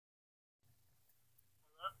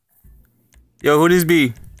Yo, who this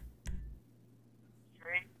be?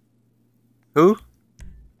 Trey. Who?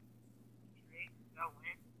 Trey. No,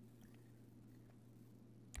 win.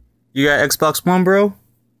 You got Xbox One, bro?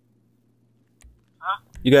 Huh?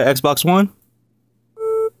 You got Xbox One?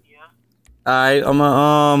 Yeah. Alright,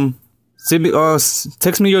 I'ma send me,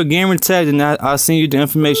 text me your gamer tag and I'll send you the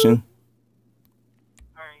information.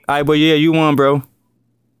 Alright, but yeah, you won, bro.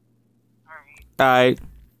 Alright.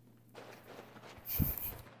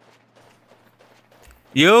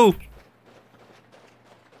 Yo.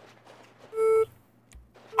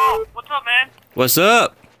 Oh, what's up, man? What's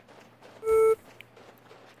up?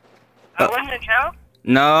 I wasn't in town?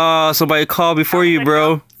 No, somebody called before you,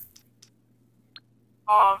 bro.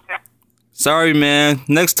 Oh, okay. Sorry, man.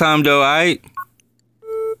 Next time, though, alright?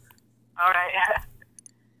 Alright.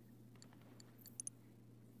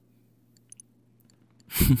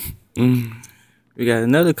 We got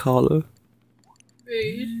another caller.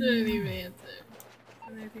 Wait, you shouldn't even answer.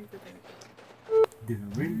 And I think the thing.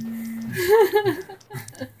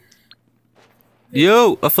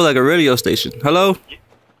 Yo, I feel like a radio station. Hello?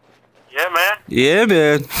 Yeah, man. Yeah,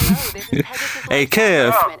 man. Hey,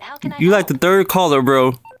 Kev, you like the third caller,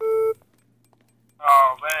 bro.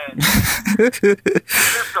 Oh, man.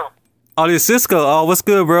 Cisco. Oh, this Cisco. Oh, what's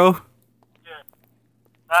good, bro? Yeah.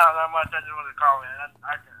 Not much. I just wanted to call, man.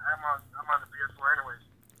 I'm on the PS4 anyways.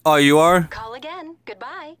 Oh, you are? Call again.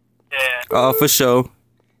 Goodbye. Yeah. Oh, for sure.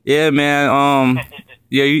 Yeah, man.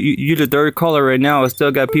 Yeah, you the third caller right now. I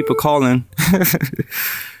still got people calling. All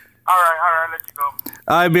right, let you go.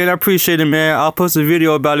 All right, man. I appreciate it, man. I'll post a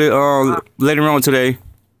video about it later on today.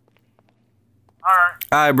 All right.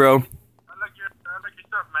 All right, bro. I like your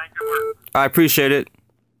stuff, man. Good work. I appreciate it.